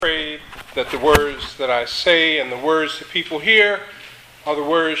that the words that I say and the words that people hear are the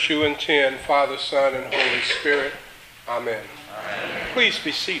words you intend, Father, Son, and Holy Spirit. Amen. Amen. Please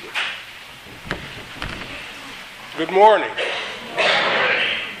be seated. Good morning.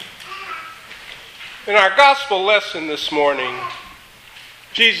 In our gospel lesson this morning,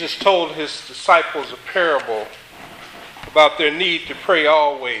 Jesus told his disciples a parable about their need to pray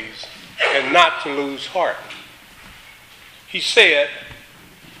always and not to lose heart. He said,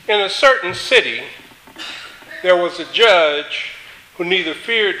 in a certain city, there was a judge who neither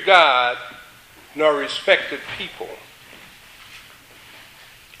feared God nor respected people.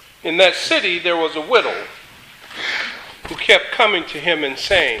 In that city, there was a widow who kept coming to him and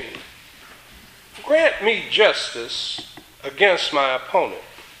saying, "Grant me justice against my opponent."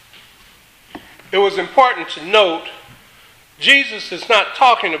 It was important to note, Jesus is not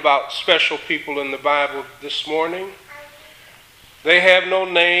talking about special people in the Bible this morning. They have no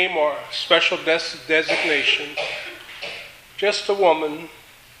name or special designation, just a woman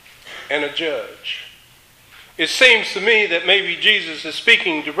and a judge. It seems to me that maybe Jesus is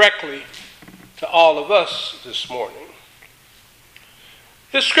speaking directly to all of us this morning.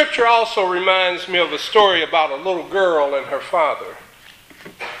 This scripture also reminds me of a story about a little girl and her father.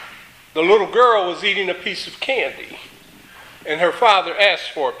 The little girl was eating a piece of candy, and her father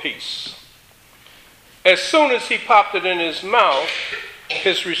asked for a piece. As soon as he popped it in his mouth,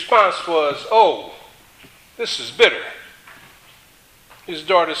 his response was, "Oh, this is bitter." His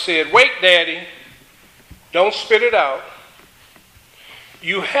daughter said, "Wait, Daddy, don't spit it out.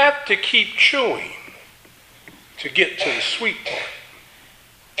 You have to keep chewing to get to the sweet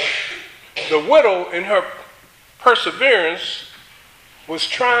part." The widow, in her perseverance, was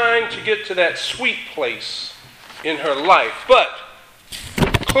trying to get to that sweet place in her life, but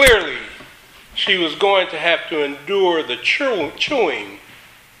clearly she was going to have to endure the chewing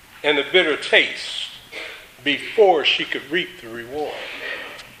and the bitter taste before she could reap the reward.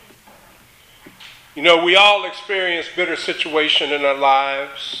 You know, we all experience bitter situations in our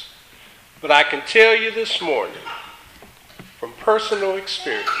lives, but I can tell you this morning, from personal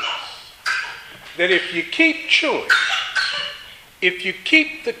experience, that if you keep chewing, if you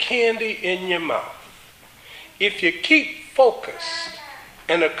keep the candy in your mouth, if you keep focused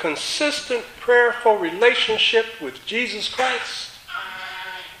in a consistent prayerful relationship with Jesus Christ,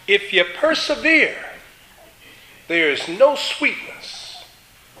 if you persevere, there is no sweetness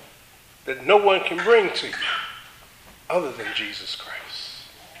that no one can bring to you other than Jesus Christ.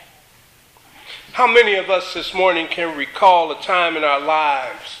 How many of us this morning can recall a time in our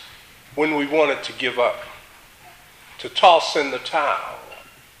lives when we wanted to give up, to toss in the towel,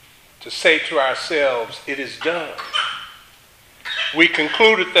 to say to ourselves, "It is done"? We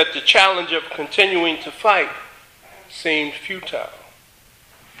concluded that the challenge of continuing to fight seemed futile.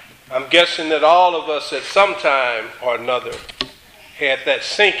 I'm guessing that all of us at some time or another had that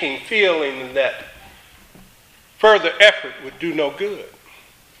sinking feeling that further effort would do no good.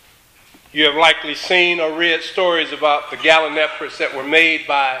 You have likely seen or read stories about the gallant efforts that were made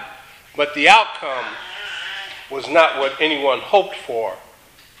but the outcome was not what anyone hoped for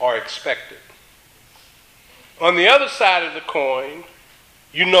or expected. On the other side of the coin,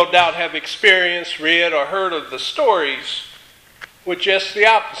 you no doubt have experienced, read, or heard of the stories with just the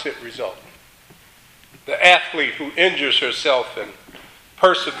opposite result. The athlete who injures herself and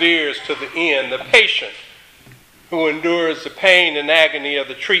perseveres to the end, the patient who endures the pain and agony of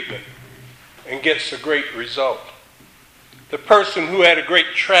the treatment and gets a great result, the person who had a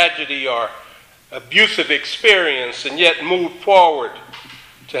great tragedy or abusive experience and yet moved forward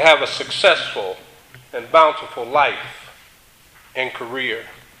to have a successful and bountiful life and career.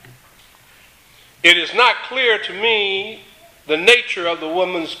 It is not clear to me the nature of the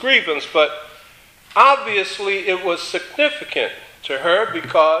woman's grievance, but obviously it was significant to her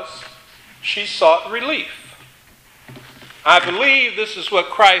because she sought relief. I believe this is what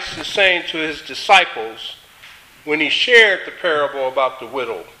Christ is saying to his disciples when he shared the parable about the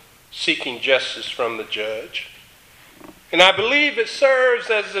widow seeking justice from the judge. And I believe it serves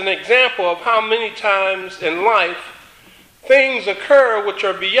as an example of how many times in life things occur which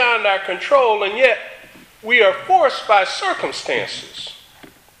are beyond our control, and yet we are forced by circumstances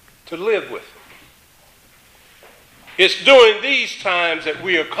to live with them. It's during these times that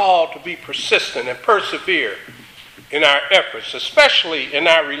we are called to be persistent and persevere in our efforts, especially in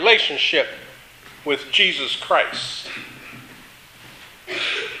our relationship with Jesus Christ.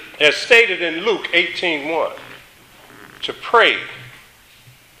 As stated in Luke 18:1, to pray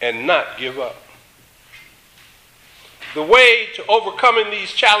and not give up. The way to overcoming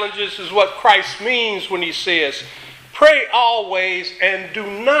these challenges is what Christ means when he says, Pray always and do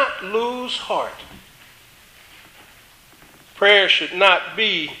not lose heart. Prayer should not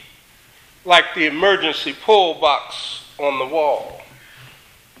be like the emergency pull box on the wall,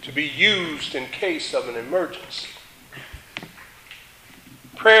 to be used in case of an emergency.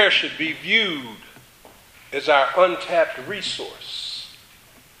 Prayer should be viewed as our untapped resource,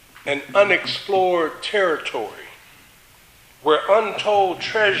 an unexplored territory where untold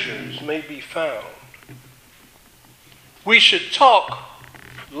treasures may be found. We should talk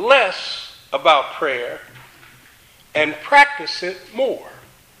less about prayer and practice it more.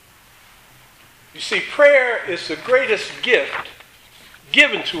 You see, prayer is the greatest gift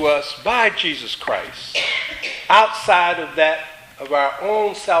given to us by Jesus Christ, outside of that of our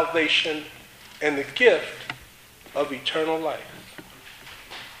own salvation and the gift of eternal life.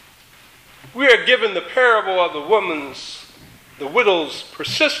 We are given the parable of the widow's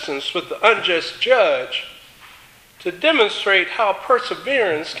persistence with the unjust judge to demonstrate how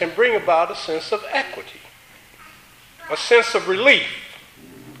perseverance can bring about a sense of equity, a sense of relief,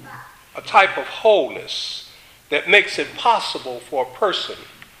 a type of wholeness that makes it possible for a person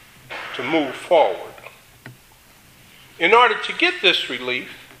to move forward. In order to get this relief,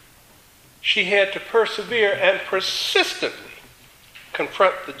 she had to persevere and persistently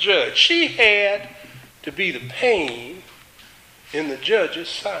confront the judge. She had to be the pain in the judge's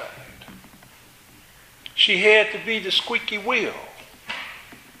side. She had to be the squeaky wheel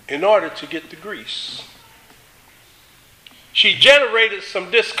in order to get the grease. She generated some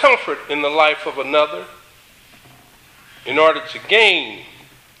discomfort in the life of another in order to gain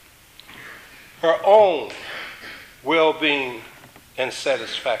her own well-being and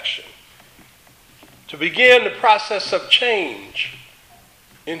satisfaction, to begin the process of change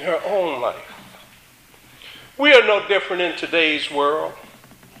in her own life. We are no different in today's world.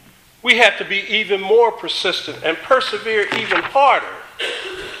 We have to be even more persistent and persevere even harder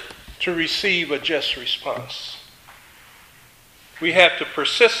to receive a just response. We have to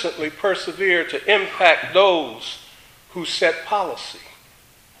persistently persevere to impact those who set policy,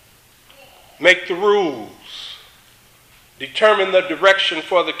 make the rules, determine the direction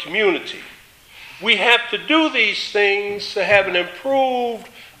for the community. We have to do these things to have an improved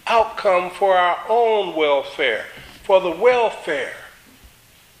outcome for our own welfare, for the welfare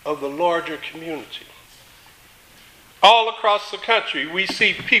of the larger community. All across the country, we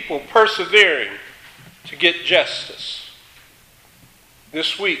see people persevering to get justice.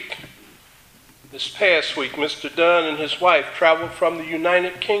 This past week, Mr. Dunn and his wife traveled from the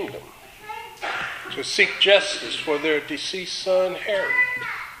United Kingdom to seek justice for their deceased son, Harry.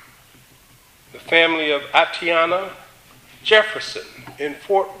 The family of Atiana Jefferson in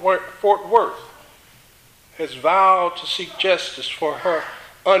Fort Worth has vowed to seek justice for her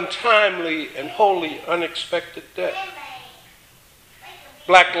untimely and wholly unexpected death.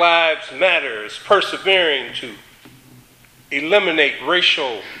 Black Lives Matter is persevering to eliminate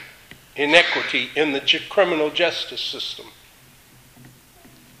racial inequity in the criminal justice system.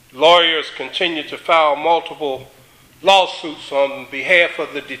 Lawyers continue to file multiple lawsuits on behalf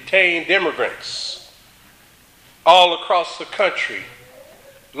of the detained immigrants. All across the country,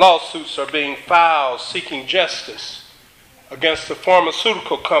 lawsuits are being filed seeking justice against the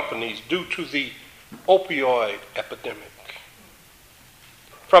pharmaceutical companies due to the opioid epidemic.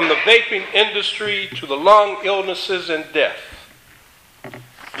 From the vaping industry to the lung illnesses and death,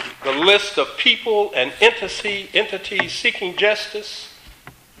 the list of people and entities seeking justice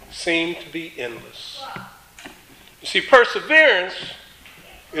seem to be endless. You see, perseverance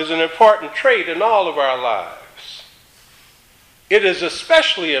is an important trait in all of our lives. It is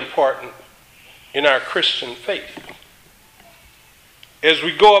especially important in our Christian faith. As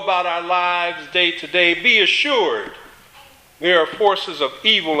we go about our lives day to day, be assured there are forces of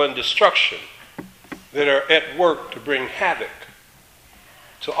evil and destruction that are at work to bring havoc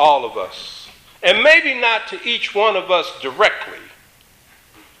to all of us. And maybe not to each one of us directly,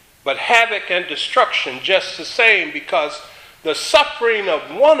 but havoc and destruction just the same, because the suffering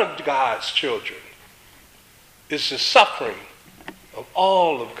of one of God's children is the suffering of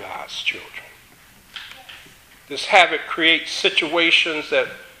all of God's children. This havoc creates situations that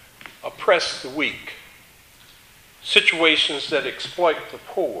oppress the weak, situations that exploit the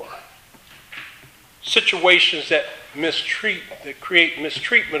poor, situations that create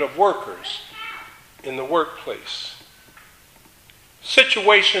mistreatment of workers in the workplace,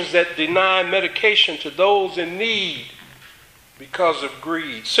 situations that deny medication to those in need because of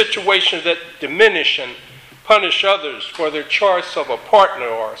greed, situations that diminish and punish others for their choice of a partner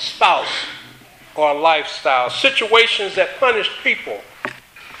or a spouse or a lifestyle, situations that punish people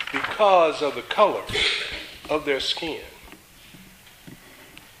because of the color of their skin.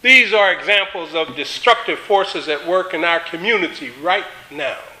 These are examples of destructive forces at work in our community right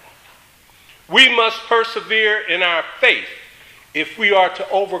now. We must persevere in our faith if we are to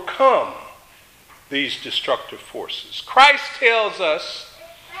overcome these destructive forces. Christ tells us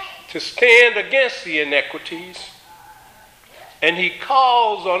to stand against the inequities, and he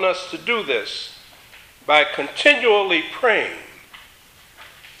calls on us to do this by continually praying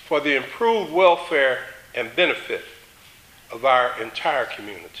for the improved welfare and benefit of our entire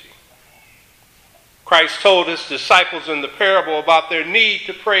community. Christ told his disciples in the parable about their need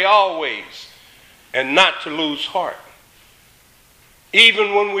to pray always and not to lose heart.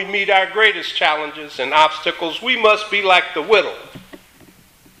 Even when we meet our greatest challenges and obstacles, we must be like the widow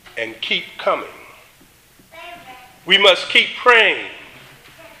and keep coming. We must keep praying,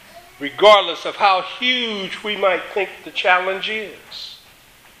 regardless of how huge we might think the challenge is.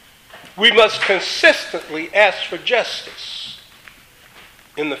 We must consistently ask for justice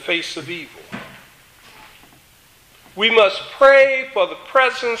in the face of evil. We must pray for the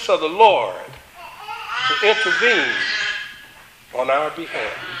presence of the Lord to intervene on our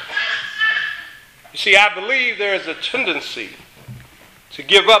behalf. You see, I believe there is a tendency to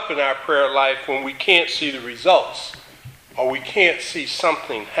give up in our prayer life when we can't see the results or we can't see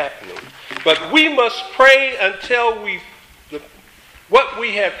something happening. But we must pray until what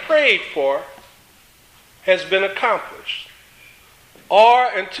we have prayed for has been accomplished, or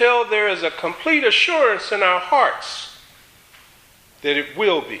until there is a complete assurance in our hearts that it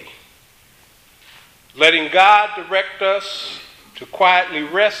will be. Letting God direct us to quietly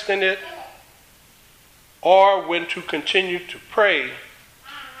rest in it, or when to continue to pray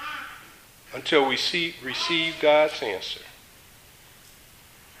until we receive God's answer.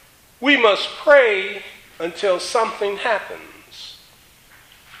 We must pray until something happens.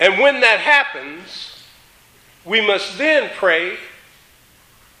 And when that happens, we must then pray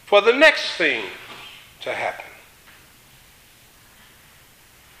for the next thing to happen.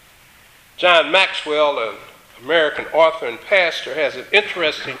 John Maxwell, an American author and pastor, has an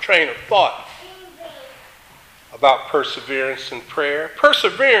interesting train of thought about perseverance in prayer.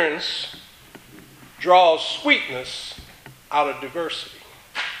 Perseverance draws sweetness out of diversity.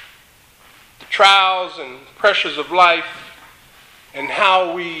 The trials and pressures of life and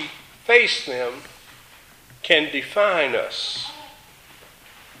how we face them can define us.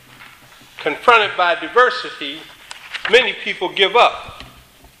 Confronted by diversity, many people give up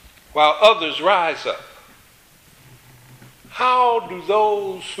while others rise up. How do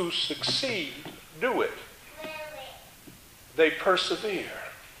those who succeed do it? They persevere.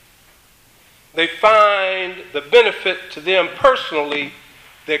 They find the benefit to them personally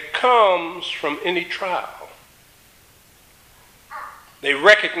that comes from any trial. They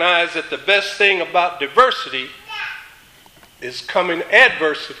recognize that the best thing about diversity is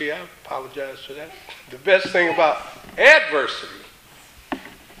adversity. I apologize for that. The best thing about adversity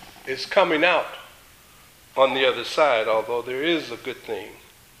is coming out on the other side, although there is a good thing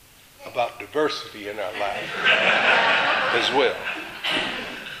about diversity in our lives as well.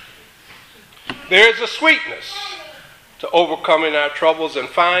 There is a sweetness to overcoming our troubles and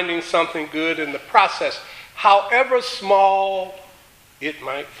finding something good in the process, however small it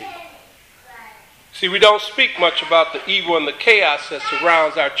might be. See, we don't speak much about the evil and the chaos that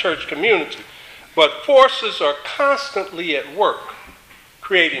surrounds our church community, but forces are constantly at work,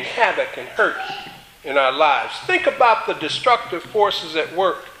 creating havoc and hurt in our lives. Think about the destructive forces at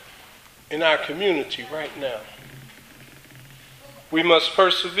work in our community right now. We must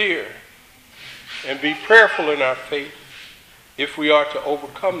persevere and be prayerful in our faith if we are to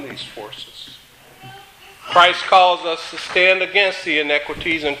overcome these forces. Christ calls us to stand against the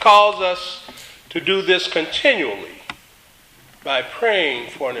inequities and calls us to do this continually by praying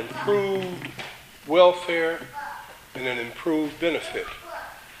for an improved welfare and an improved benefit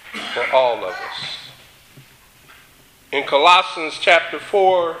for all of us. In Colossians chapter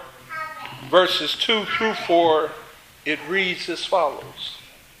 4, verses 2 through 4, it reads as follows: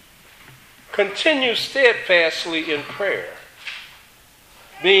 Continue steadfastly in prayer,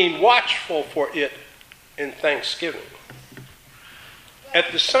 being watchful for it in thanksgiving.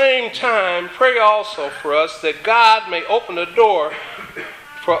 At the same time, pray also for us that God may open a door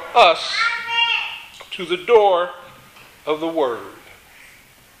for us to the door of the Word,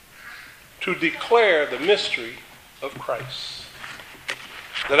 to declare the mystery of Christ,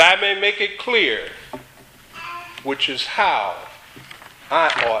 that I may make it clear which is how I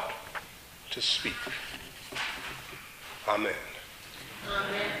ought to speak. Amen.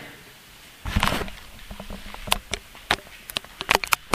 Amen.